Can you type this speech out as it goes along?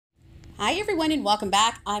Hi everyone and welcome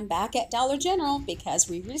back. I'm back at Dollar General because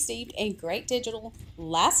we received a great digital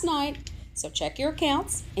last night. So check your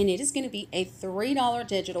accounts and it is going to be a $3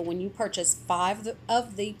 digital when you purchase 5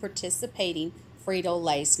 of the participating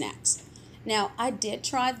Frito-Lay snacks. Now I did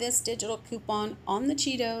try this digital coupon on the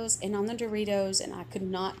Cheetos and on the Doritos and I could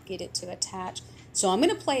not get it to attach. So I'm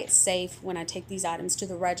going to play it safe when I take these items to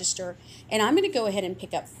the register, and I'm going to go ahead and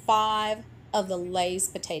pick up 5 of the Lay's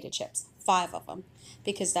potato chips. 5 of them,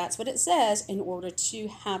 because that's what it says in order to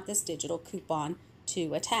have this digital coupon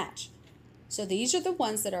to attach. So these are the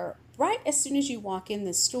ones that are right as soon as you walk in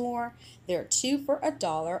the store. There are 2 for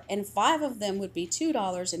 $1 and 5 of them would be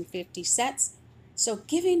 $2.50. So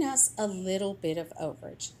giving us a little bit of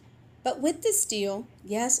overage. But with this deal,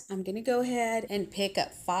 yes, I'm going to go ahead and pick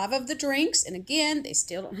up 5 of the drinks. And again, they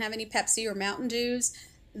still don't have any Pepsi or Mountain Dews.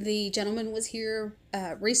 The gentleman was here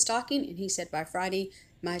restocking and he said by Friday,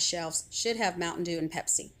 my shelves should have Mountain Dew and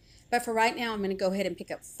Pepsi. But for right now, I'm going to go ahead and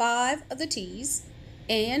pick up 5 of the teas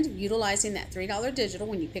and utilizing that $3 digital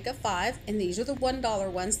when you pick up 5. And these are the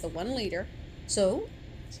 $1 ones, the 1 liter. So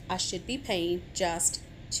I should be paying just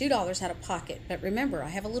 $2 out of pocket. But remember, I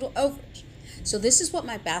have a little overage. So this is what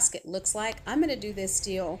my basket looks like. I'm going to do this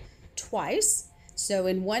deal twice. So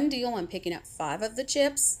in one deal, I'm picking up 5 of the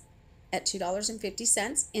chips at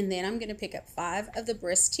 $2.50. And then I'm going to pick up 5 of the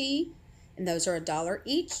Brisk tea. And those are $1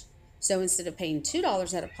 each. So instead of paying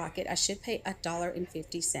 $2 out of pocket, I should pay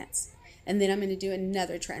 $1.50. And then I'm going to do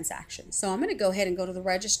another transaction. So I'm going to go ahead and go to the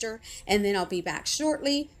register, and then I'll be back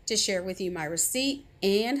shortly to share with you my receipt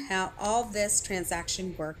and how all this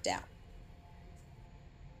transaction worked out.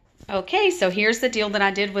 Okay, so here's the deal that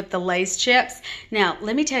I did with the Lay's chips. Now,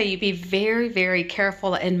 let me tell you, be very, very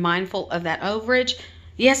careful and mindful of that overage.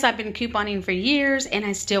 Yes, I've been couponing for years, and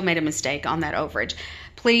I still made a mistake on that overage.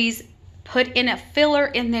 Please put in a filler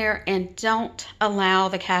in there and don't allow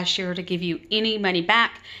the cashier to give you any money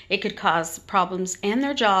back. It could cause problems in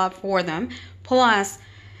their job for them. Plus,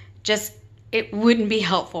 it wouldn't be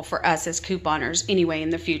helpful for us as couponers anyway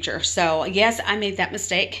in the future. So yes, I made that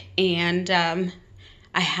mistake, and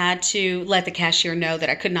I had to let the cashier know that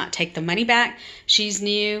I could not take the money back. She's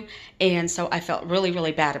new, and so I felt really,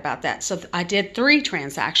 really bad about that. So I did 3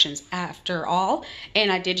 transactions after all,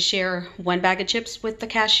 and I did share 1 bag of chips with the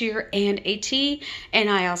cashier and a tea, and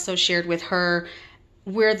I also shared with her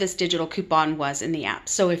where this digital coupon was in the app.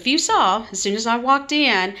 So if you saw, as soon as I walked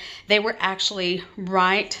in, they were actually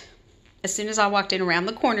right. As soon as I walked in around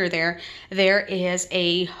the corner there is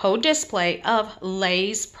a whole display of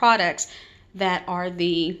Lay's products that are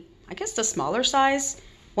the, I guess the smaller size,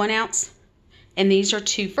 1 ounce. And these are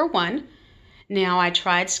 2 for $1. Now I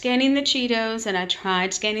tried scanning the Cheetos and I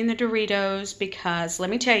tried scanning the Doritos because let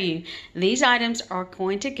me tell you, these items are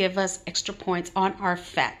going to give us extra points on our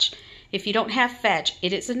Fetch. If you don't have Fetch,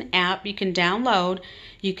 it is an app you can download.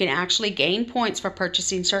 You can actually gain points for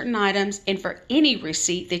purchasing certain items and for any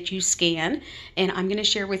receipt that you scan. And I'm going to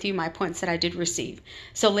share with you my points that I did receive.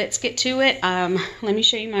 So let's get to it. Let me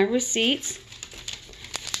show you my receipts.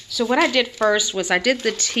 So what I did first was I did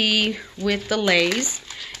the tea with the Lay's,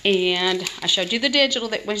 and I showed you the digital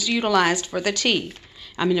that was utilized for the tea.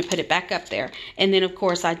 I'm going to put it back up there. And then of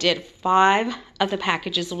course I did 5 of the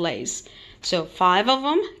packages of Lay's. So 5 of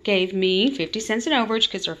them gave me 50 cents in overage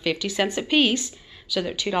because they're 50 cents a piece. So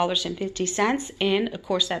they're $2.50, and of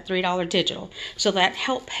course that $3 digital. So that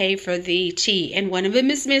helped pay for the tea. And one of them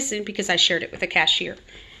is missing because I shared it with the cashier.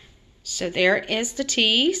 So there is the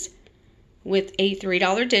teas with a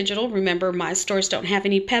 $3 digital. Remember, my stores don't have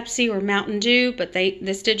any Pepsi or Mountain Dew, but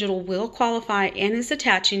this digital will qualify and is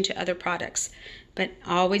attaching to other products. But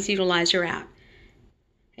always utilize your app.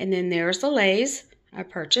 And then there's the Lay's. I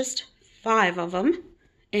purchased 5 of them,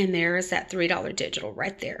 and there is that $3 digital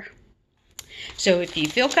right there. So if you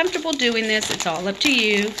feel comfortable doing this, it's all up to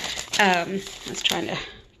you.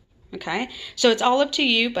 Okay, so it's all up to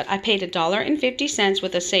you, but I paid $1.50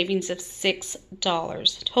 with a savings of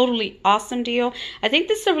 $6. Totally awesome deal. I think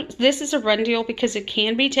this is a run deal because it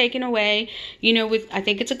can be taken away. You know, I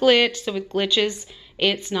think it's a glitch, so with glitches,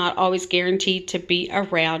 it's not always guaranteed to be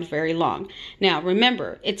around very long. Now,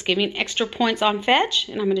 remember, it's giving extra points on Fetch,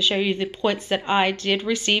 and I'm going to show you the points that I did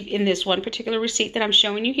receive in this one particular receipt that I'm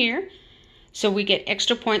showing you here. So we get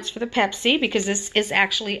extra points for the Pepsi because this is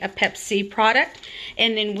actually a Pepsi product.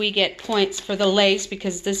 And then we get points for the Lay's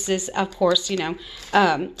because this is, of course, you know,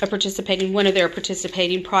 one of their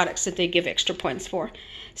participating products that they give extra points for.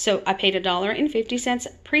 So I paid $1.50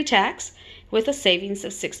 pre-tax with a savings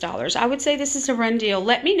of $6. I would say this is a run deal.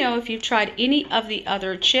 Let me know if you've tried any of the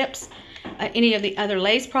other chips, any of the other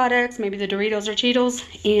Lay's products, maybe the Doritos or Cheetos,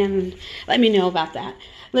 and let me know about that.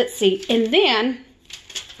 Let's see. And then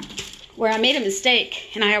where I made a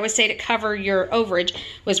mistake, and I always say to cover your overage,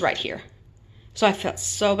 was right here. So I felt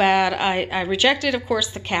so bad. I rejected, of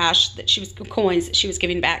course, the coins that she was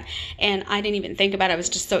giving back. And I didn't even think about it. I was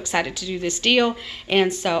just so excited to do this deal.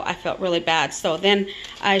 And so I felt really bad. So then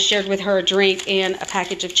I shared with her a drink and a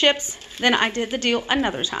package of chips. Then I did the deal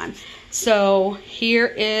another time. So here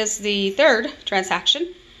is the third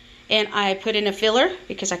transaction. And I put in a filler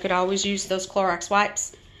because I could always use those Clorox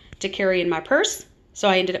wipes to carry in my purse. So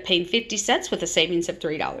I ended up paying 50 cents with a savings of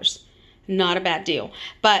 $3. Not a bad deal.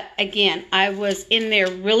 But again, I was in there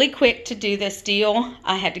really quick to do this deal.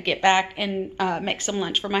 I had to get back and make some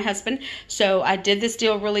lunch for my husband. So I did this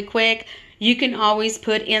deal really quick. You can always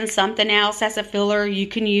put in something else as a filler. You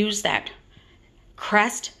can use that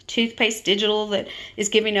Crest toothpaste digital that is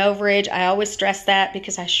giving overage. I always stress that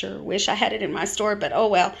because I sure wish I had it in my store, but oh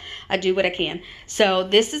well, I do what I can. So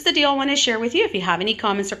this is the deal I want to share with you. If you have any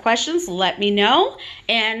comments or questions, let me know.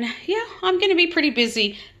 And yeah, I'm going to be pretty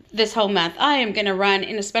busy this whole month. I am going to run,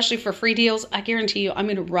 and especially for free deals, I guarantee you I'm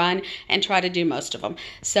going to run and try to do most of them.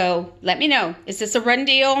 So let me know. Is this a run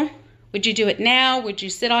deal? Would you do it now? Would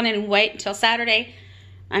you sit on it and wait until Saturday?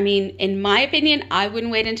 I mean, in my opinion, I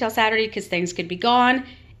wouldn't wait until Saturday because things could be gone.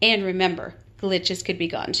 And remember, glitches could be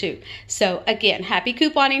gone too. So again, happy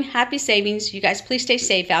couponing, happy savings. You guys please stay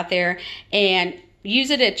safe out there and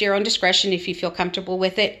use it at your own discretion if you feel comfortable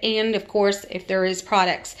with it. And of course, if there is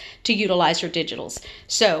products to utilize your digitals.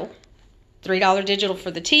 So $3 digital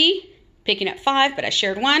for the tea, picking up 5, but I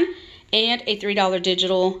shared 1. And a $3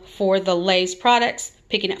 digital for the Lay's products,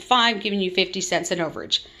 picking up 5, giving you 50 cents in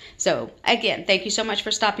overage. So again, thank you so much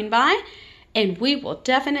for stopping by. And we will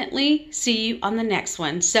definitely see you on the next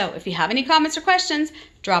one. So if you have any comments or questions,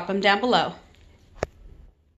 drop them down below.